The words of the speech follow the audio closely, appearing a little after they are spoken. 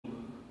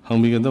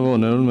Hangbigadaba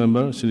Honorable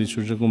Member Shri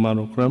Sujakumar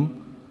Okram,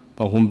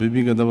 Pahum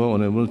Bibigadaba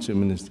Honorable Chief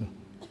Minister.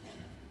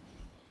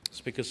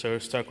 Speaker, sir,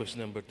 start question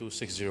number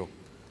 260.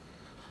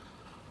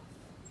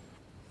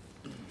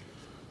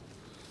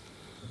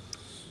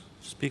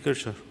 Speaker,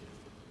 sir.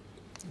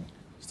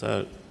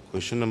 Start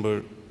question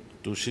number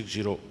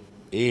 260.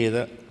 A,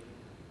 the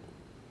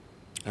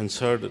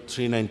answered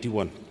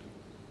 391.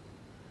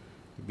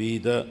 B,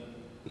 the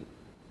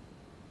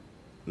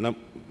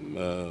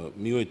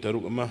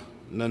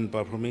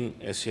non-performing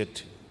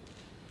asset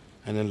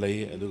and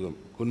lay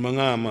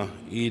kunmanga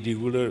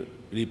irregular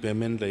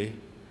repayment lay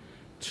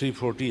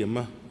 340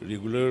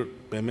 regular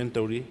payment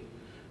tawri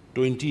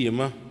 20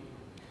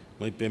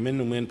 my payment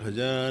numen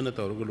phajana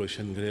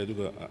tawrogation gre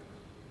aduga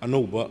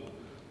anoba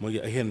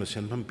mogi ahen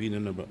masan pham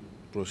pinana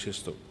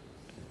process to.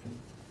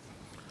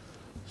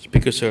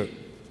 Speaker, sir,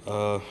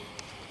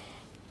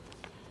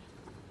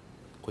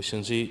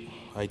 question C,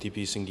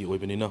 IDPs singi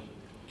oibanina.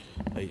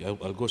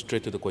 I'll go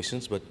straight to the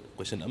questions, but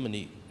question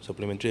amani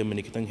supplementary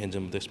amani kitang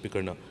henjam the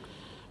speaker na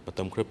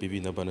batam kra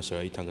pibi na bana sir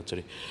ai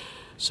thangatari.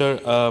 Sir,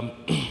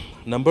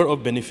 number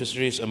of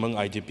beneficiaries among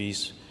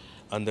IDPs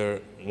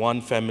under one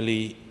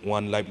family,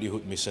 one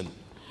livelihood mission.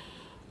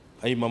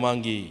 Ai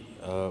mamangi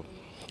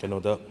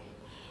kanoda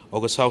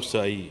August House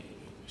ai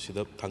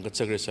sida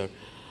thangatsagre sir.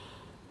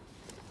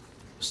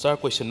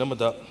 Start question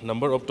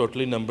number of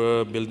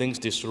number buildings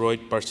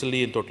destroyed,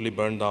 partially and totally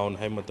burned down.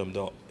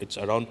 It's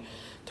around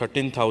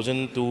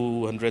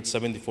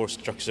 13,274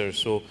 structures.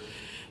 So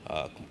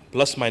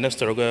plus minus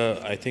taroga,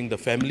 I think the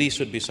family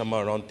should be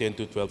somewhere around 10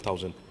 to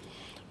 12,000.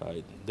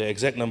 The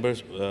exact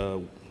numbers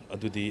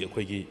adu the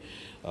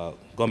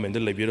government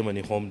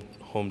the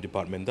home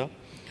department da.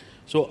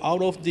 So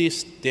out of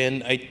these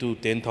 8 to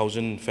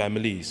 10,000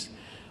 families,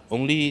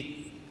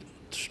 only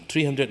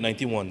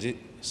 391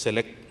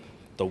 select.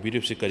 And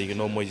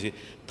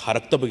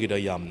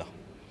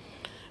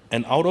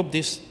out of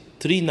this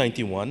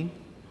 391,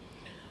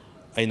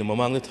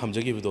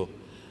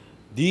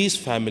 these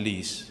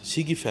families,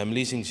 Sigi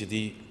families in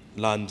city,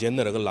 land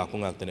general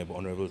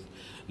Honorable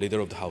Leader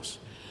of the House.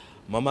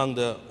 Mamang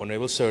the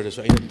Honorable Sir,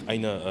 sir,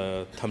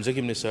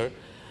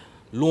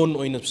 loan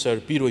oin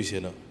sir,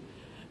 Piroisena.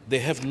 They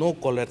have no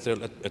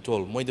collateral at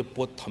all. Moy the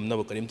pot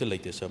Hamna Karim to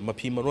like this, sir.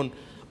 Mapi Maron,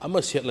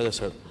 Amas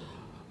sir.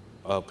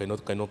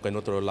 Cannot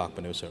lack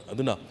sir.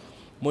 Aduna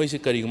Moisi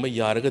Karigama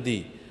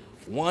Yaragadi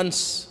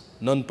once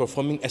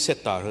non-performing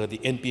asset tar the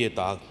NPA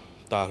tar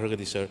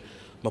sir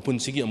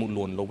Mapunsigi among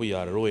loan lobo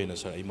yar roena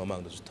sir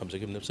Imamang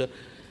Tamsakim sir.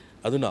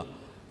 Aduna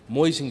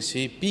Moising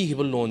si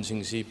P-hibble loans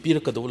in si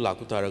Pirakadu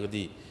Laku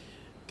Taragadi.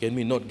 Can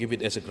we not give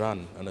it as a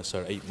grant? And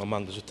sir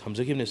Mamang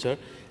Tamsakim sir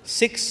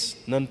 6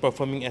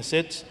 non-performing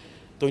assets,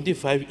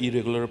 25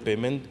 irregular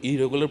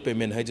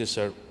payment has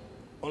sir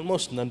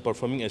almost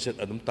non-performing asset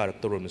Adam Tarak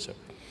sir.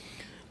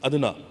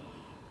 Aduna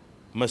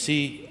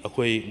masi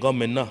akoi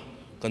government na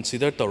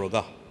consider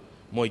tawraga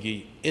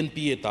moigi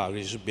NPA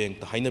tagris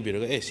bank ta haina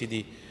biraga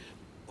cd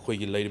akoi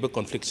gi lairiba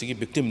conflict sigi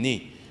victim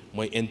ni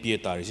moi NPA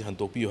tagris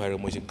hantok pi haira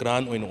moi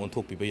grant oina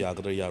onthok pi ba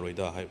yagadra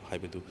yaroida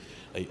haibedu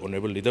ai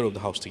honorable leader of the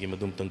house tigi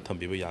madum tang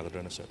thambi ba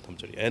yagadra na sir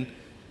thamchari. And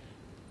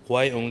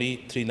why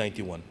only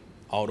 391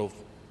 out of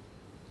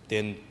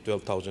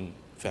 10-12,000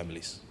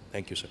 families?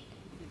 Thank you, sir.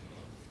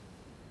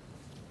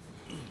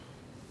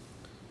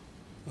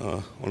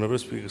 Honorable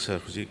Speaker,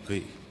 sir,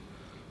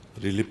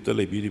 relief the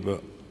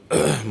Liberiba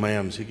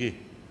Mayam Sigi,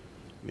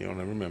 the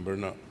honorable member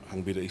na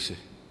Hangbira Ise.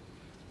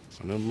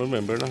 Honorable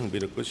member na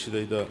Hangbira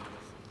Kushida the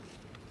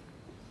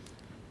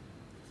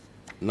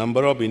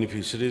number of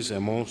beneficiaries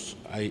amongst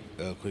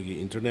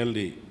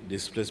internally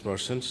displaced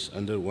persons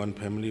under one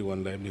family,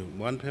 one livelihood.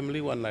 One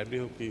family, one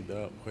livelihood,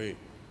 the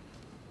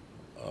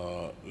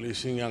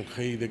leasing young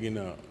Hay the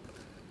Gina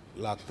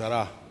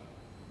Laktara.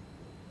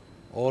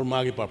 All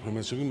Magi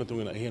performance we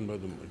matung na hen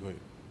badum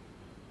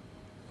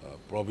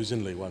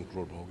provision like 1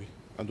 crore hogi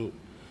adu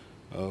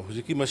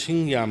hujiki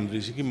machine yam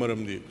risiki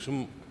maram di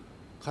sum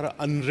khara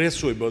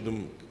unrest oi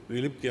badum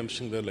relief camp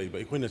sing da laiba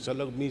ikoina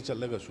chalag mi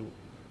chalaga su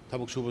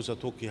thabuk suba sa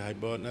thokki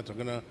haiba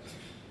natragana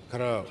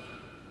khara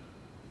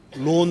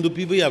loan du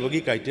piba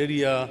yabagi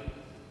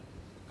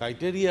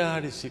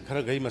criteria risi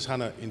khara gai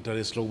masana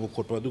interest lobo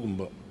khotpa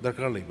dugumba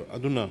darkar laiba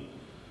aduna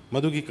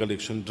madugi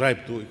collection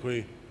drive to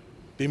ikoi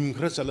team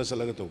khara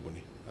chalaga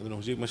tawbani aduna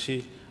hujik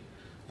masi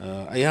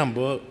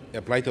ayamba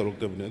apply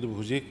tawroktabani adu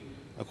hujik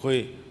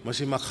akhoi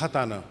masi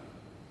makhatana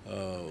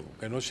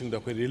kaino singda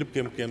khoi relief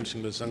camp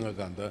singda sanga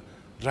ganda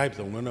drive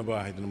tawna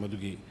ba haiduna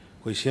madugi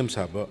khoi sem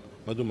saba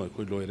maduma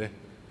khoi loire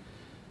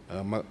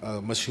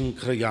machine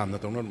khara yamna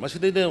tawna masi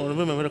dai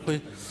onma member khoi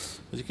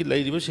hujiki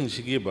lairiba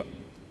singsigi ba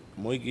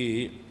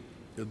moigi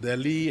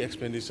Delhi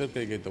expenditure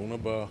kai tawna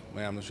ba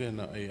mayamna su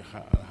hena ai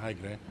high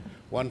gre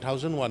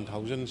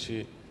 1000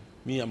 si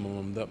mi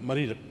amamda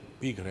mari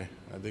pi gre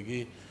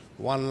adagi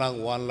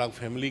 1 lakh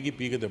family ki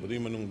pi ga da bari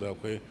manung da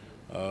khoi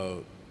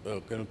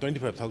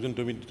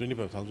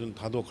 25,000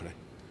 thado khre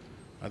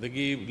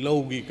adagi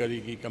low gi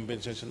kari ki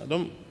compensation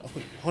adom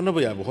hona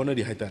ba ya hona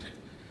ri haitar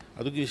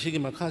adugi sigi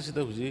makha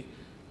sida huji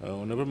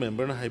honorable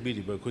member na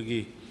haibiriba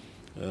khoi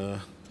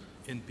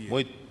NPA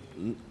moi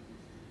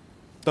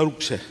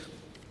taruk se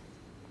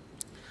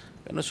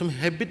kana sum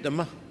habit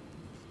ama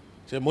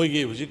se moi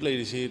gi hujik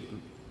lai si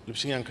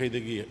lipsing yang khai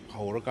dagi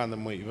hawra kan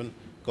moi even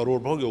crore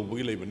bhau yo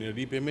bugi lai bani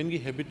repayment gi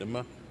habit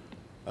ama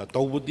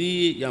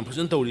tawbudi yam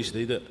phasan tawri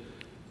si da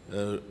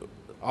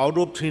out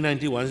of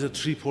 391 is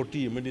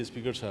 340 many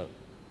speakers are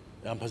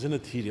yam phasan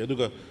thi ri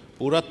aduga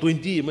pura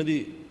 20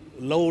 madi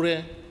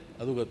lawre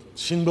aduga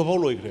singba bhau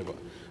loi greba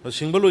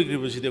singba loi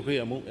greba si de khoi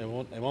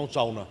amount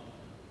chauna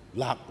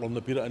lakh lom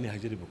na pira ani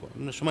hajari bako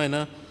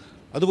sumaina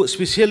aduga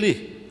specially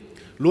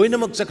loina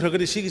mak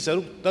chakhra sigi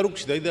taruk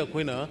sidai da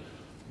khoina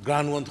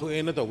grand one tho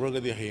ena tawra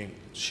gadi heng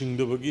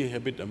singdabagi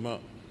habit ama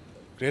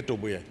create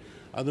oboya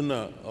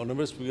aduna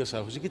honorable speaker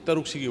sa hujiki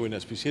taruk sigi oina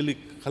specially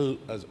khal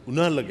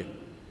una lage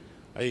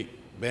ai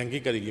bank ki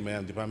karigi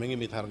mayam department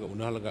mi thar ga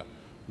una laga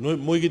no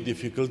moi gi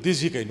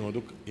difficulties hi kaino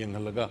duk yang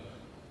halaga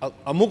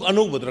amuk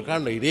anu badrakar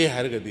lai re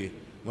har gadi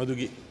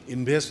madugi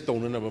invest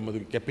tawna na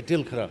madugi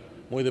capital khara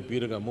moi da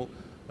pira ga mu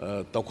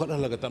tawkhat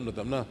halaga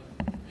tamna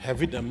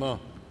habit ama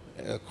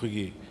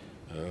khogi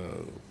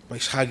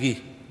paisagi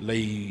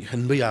lai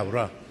hanba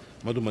yabra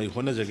madu mai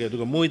hona jage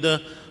aduga moida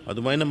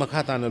adumaina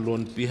makha tana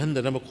loan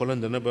pihandana ba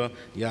kholandana ba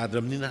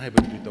yadramni na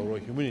haiba tawro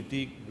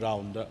humanity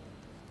ground da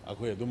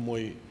akhoi adum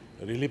moi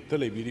relief ta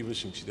lebiri ba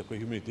singsi da khoi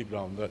humanity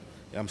ground da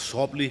yam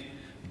softly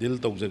deal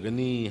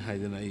tawjagani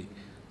haidana ai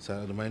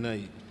sa adumaina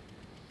ai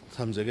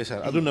thamjage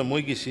sa aduna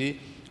moi gi si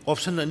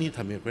option ani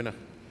thame koina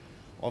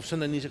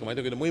option ani se kamai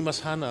to moi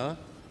masana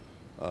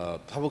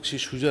thabak si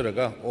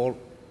sujaraga or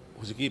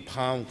hujiki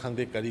farm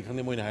khangde kari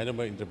khangde moina haina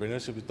ba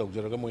entrepreneurship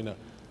tawjaraga moina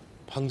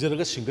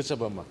phangjaraga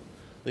singachaba ma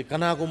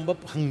kanagumba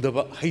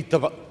phangdaba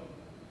haitaba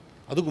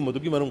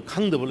adugumadugi marum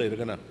khangdaba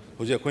leiragana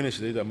hoje akoina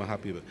sidai ma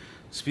happy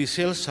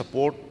special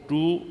support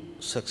to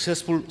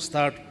successful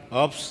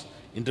startups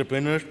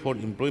entrepreneurs for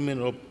employment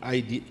of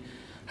ID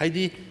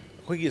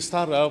khoi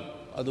startup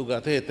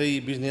aduga te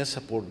business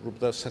support group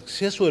da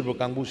success oiba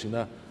kangbu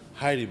sina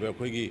hairiba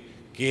khoi gi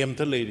game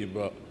ta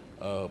leiriba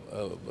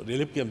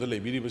relief game ta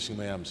leibiriba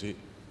singmayam si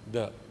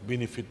the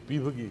benefit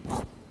pibagi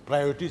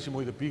priority si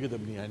moi da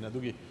pigadabni haina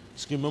adugi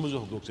scheme amaju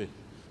hokdokse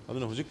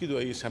aduna hojiki do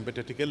ai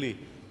sympathetically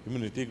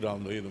community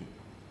ground do yedum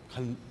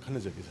khana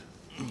jagi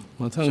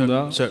mathangda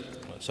sir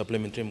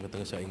supplementary am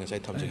gatang sa inga sai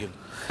thamjagi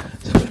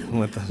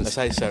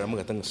sai sir am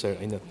gatang sir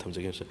aina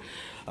thamjagi sir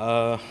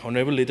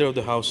honorable leader of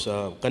the house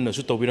kanna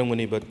su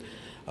tawbirangani but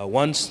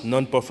once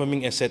non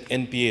performing asset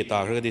NPA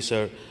ta hragadi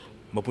sir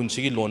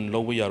mapunsigi loan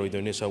lobu yaroi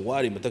done sir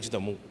wari matak sida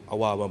mu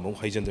awaba mu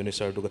haijan done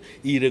sir to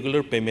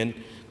irregular payment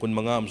kun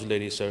manga am su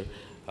leri sir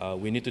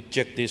we need to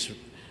check this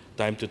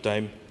time to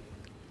time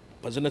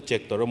fazana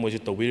check toro moji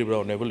tawbiribra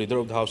honorable leader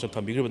of the house na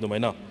thambigriba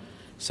dumaina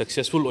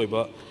successful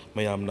oiba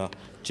mayamna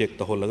check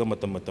ta holaga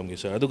matam gi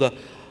sir aduga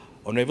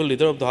honorable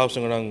leader of the house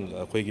ngarang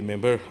khoi gi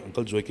member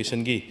uncle joy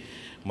kishan gi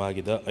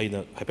magi da aina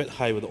hapet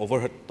high with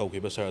overhead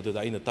tawgiba sir aduda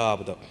aina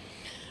tabada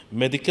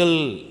medical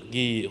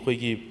gi khoi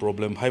gi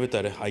problem haiba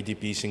tare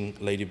IDP sing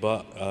leiriba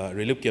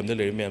relief camp da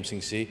leiri mayam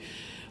sing si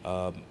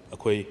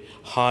akhoi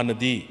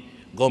hanadi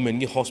government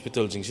gi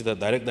hospital jing sida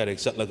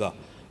direct chatlaga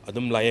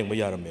adum layeng ba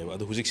yarame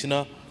adu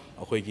hujiksina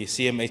akhoi gi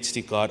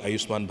CMHT card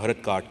Ayushman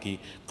Bharat card ki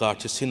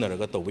card se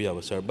sinaraga tawba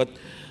yaba sir but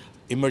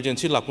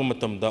emergency lakpa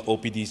matam da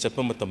OPD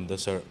chatpa matam da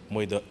sir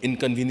moi da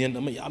inconvenient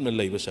ama yamna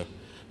leiba sir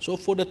so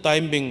for the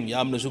time being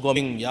yamna su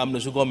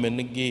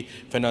government gi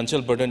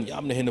financial burden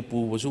yamna hena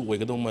pu wasu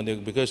oigadong mande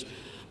because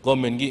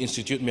government gi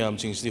institute mayam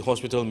sing the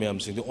hospital mayam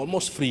sing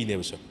almost free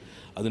ne sir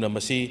aduna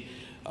masi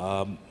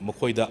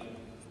makhoi da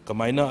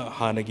kamaina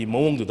hanagi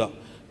mawong du da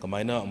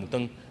kamaina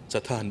amutang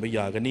chathan ba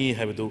yagani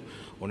habadu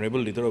honorable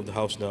leader of the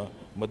house na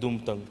madum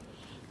tang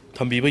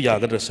thambi ba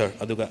yagadra sir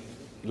aduga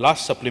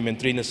last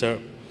supplementary na sir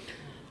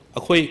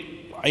akhoi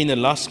aina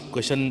last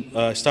question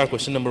star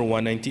question number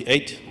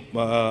 198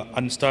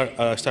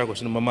 star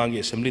question mamangi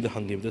assembly da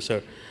hangib da sir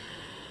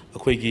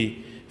akhoi gi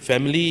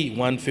family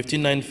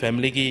 159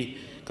 family gi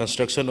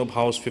construction of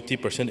house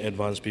 50%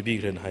 advance bb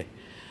gren hai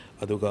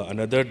aduga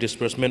another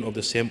disbursement of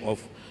the same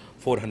of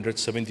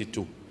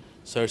 472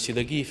 sir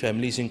sidagi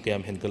families in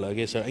kayam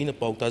henkalage sir aina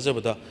pau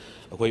tajabada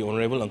akhoi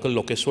honorable uncle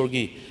lokeshwar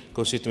gi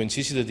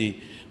constituency sidadi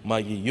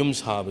magi yum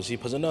sabasi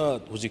phajana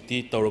hujikti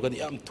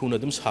tawragadi yam thuna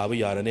dum saba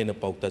yarane na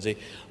pau tajai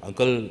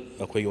uncle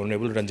akhoi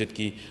honorable ranjit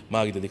ki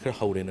magi dadi khar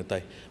haure na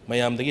tai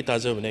mayam dagi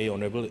tajabane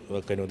honorable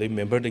kaino dai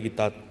member dagi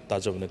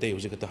tajabane tai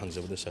hujikata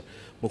hangjabada sir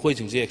mokoi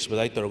jingje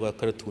expedite tawraga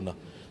khar thuna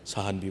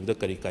sahan bibda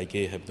kari kai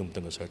ke habdum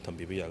tanga sir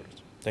thambi ba yagra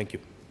thank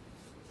you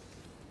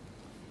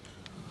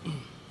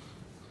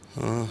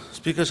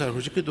Speaker sir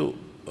hujiki do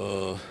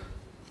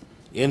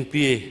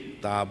NPA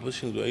tabu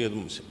sing do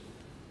ayadum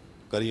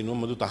kari no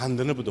madu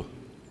tahandana budo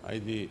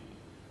aidi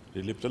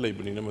relief ta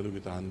laibani na madu ki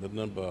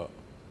tahandana ba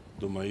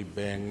do mai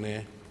bank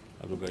ne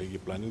adu ga gi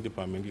planning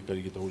department ki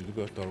kari ki tawul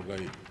ga tawga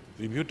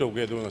review to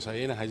ga do sa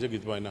ena haja gi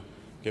baina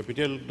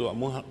capital do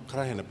amu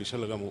khara hena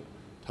pisal ga mu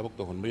thabak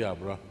to hon ba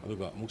yabra adu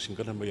ga mu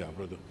singkal han ba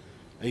yabra do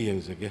ai yang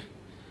jage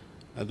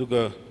adu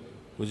ga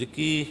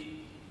hujiki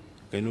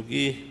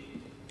ꯀꯩꯅꯣꯒꯤ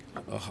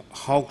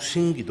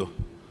ꯍꯥꯎꯁꯤꯡꯒꯤꯗꯣ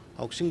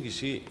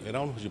ꯍꯥꯎꯁꯤꯡꯒꯤꯁꯤ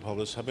around ꯍꯧꯖꯤꯛ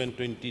ꯐꯥꯎꯕꯗ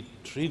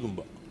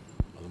 723ꯒꯨꯝꯕ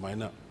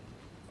ꯑꯗꯨꯃꯥꯏꯅ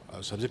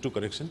subject to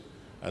correction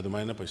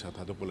ꯑꯗꯨꯃꯥꯏꯅ ꯄꯩꯁꯥ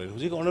ꯊꯥꯗꯣꯛꯄ ꯂꯩꯔꯦ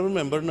ꯍꯧꯖꯤꯛ honourable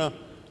ꯃꯦꯝꯕꯔꯅ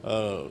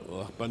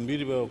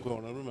ꯄꯟꯕꯤꯔꯤꯕ ꯑꯩꯈꯣꯏ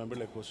ꯑꯣꯅꯔꯦꯕꯜ ꯃꯦꯝꯕꯔ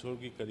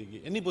ꯂꯦꯀꯣꯁꯣꯔꯒꯤ ꯀꯔꯤꯒꯤ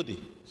ꯑꯦꯅꯤꯕꯣꯗꯤ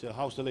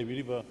ꯍꯥꯎꯁꯇ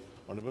ꯂꯩꯕꯤꯔꯤꯕ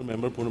ꯑꯣꯅꯔꯦꯕꯜ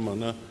ꯃꯦꯝꯕꯔ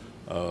ꯄꯨꯝꯅꯃꯛꯅ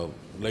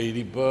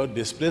ꯂꯩꯔꯤꯕ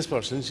ꯗꯤꯁꯄ꯭ꯂꯦꯁ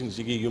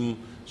ꯄꯥꯔꯁꯟꯁꯤꯡꯁꯤꯒꯤ ꯌꯨꯝ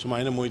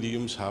ꯁꯨꯃꯥꯏꯅ ꯃꯣꯏꯗꯤ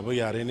ꯌꯨꯝ ꯁꯥꯕ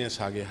ꯌꯥꯔꯦꯅꯦ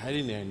ꯁꯥꯒꯦ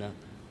ꯍꯥꯏꯔꯤꯅꯦ ꯍꯥꯏꯅ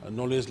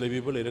ꯅꯣꯂꯦꯖ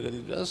ꯂꯩꯕꯤꯕ ꯂꯩꯔꯒꯗꯤ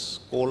ꯖꯁ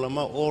ꯀꯣꯜ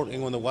ꯑꯃ ꯑꯣꯔ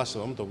ꯑꯩꯉꯣꯟꯗ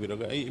ꯋꯥꯠꯁꯑꯞ ꯑꯃ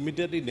ꯇꯧꯕꯤꯔꯒ ꯑꯩ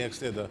ꯏꯃꯤꯗꯤꯌꯦꯠꯂꯤ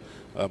ꯅꯦꯛꯁ ꯗꯦꯗ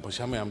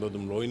ꯄꯩꯁꯥ ꯃꯌꯥꯝꯗꯣ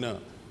ꯑꯗꯨꯝ ꯂꯣꯏꯅ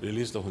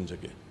ꯔꯤꯂꯤꯁ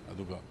ꯇꯧꯍꯟꯖꯒꯦ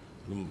ꯑꯗꯨꯒ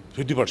ꯑꯗꯨꯝ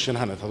 50%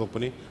 ꯍꯥꯟꯅ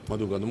ꯊꯥꯗꯣꯛꯄꯅꯤ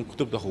ꯃꯗꯨꯒ ꯑꯗꯨꯝ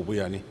ꯈꯨꯗꯛꯇ ꯍꯧꯕ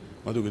ꯌꯥꯅꯤ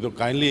ꯃꯗꯨꯒꯤꯗꯣ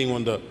ꯀꯥꯏꯟꯂꯤ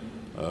ꯑꯩꯉꯣꯟꯗ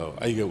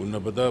ꯑꯩꯒ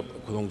ꯎꯅꯕꯗ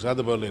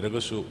ꯈꯨꯗꯣꯡꯆꯥꯗꯕ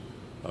ꯂꯩꯔꯒꯁꯨ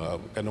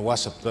ꯀꯩꯅꯣ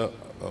ꯋꯥꯠꯁꯑꯞꯇ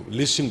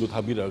ꯂꯤꯁꯁꯤꯡꯗꯨ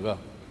ꯊꯥꯕꯤꯔꯛꯑꯒ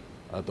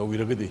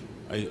ꯇꯧꯕꯤꯔꯒꯗꯤ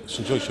ꯑꯩ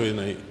ꯁꯨꯡꯁꯣꯏ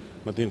ꯁꯣꯏꯗꯅ ꯑꯩ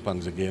ꯃꯇꯦꯡ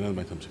ꯄꯥꯡꯖꯒꯦꯅ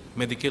ꯑꯗꯨꯃꯥꯏꯅ ꯊꯝꯖꯩ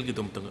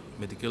ꯃꯦꯗꯤꯀꯦꯜꯒꯤꯗꯃꯛꯇ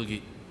ꯃꯦꯗꯤꯀꯦꯜꯒꯤ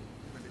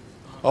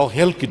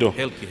ꯍꯦꯜꯊꯀꯤꯗꯣ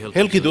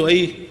ꯍꯦꯜꯊꯀꯤ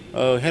ꯑꯩ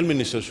ꯍꯦꯜꯊ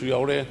ꯃꯤꯅꯤꯁꯇꯔꯁꯨ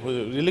ꯌꯥꯎꯔꯦ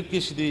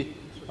ꯔꯤꯂꯤꯐꯀꯤꯁꯤꯗꯤ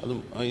ꯑꯗꯨꯝ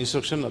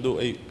ꯏꯟꯁꯇ꯭ꯔꯛꯁꯟ ꯑꯗꯨ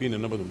ꯑꯩ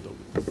ꯄꯤꯅꯅꯕ ꯑꯗꯨꯝ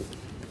ꯇꯧꯒꯦ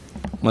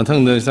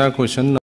ꯃꯊꯪꯗ ꯏꯁꯇꯥꯔ ꯀ꯭ꯋꯦꯁꯟ